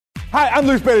Hi, I'm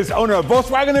Luis Perez, owner of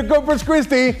Volkswagen of Corpus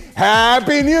Christi.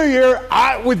 Happy New Year!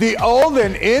 Out with the old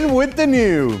and in with the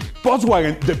new.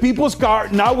 Volkswagen, the people's car,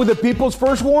 now with the people's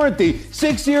first warranty.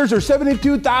 6 years or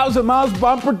 72,000 miles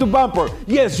bumper to bumper.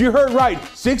 Yes, you heard right.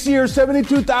 6 years,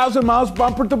 72,000 miles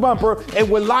bumper to bumper, and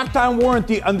with lifetime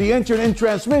warranty on the engine and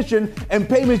transmission, and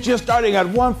payments just starting at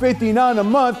 $159 a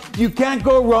month. You can't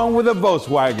go wrong with a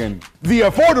Volkswagen. The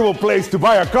affordable place to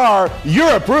buy a car.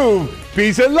 You're approved.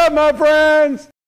 Peace and love, my friends.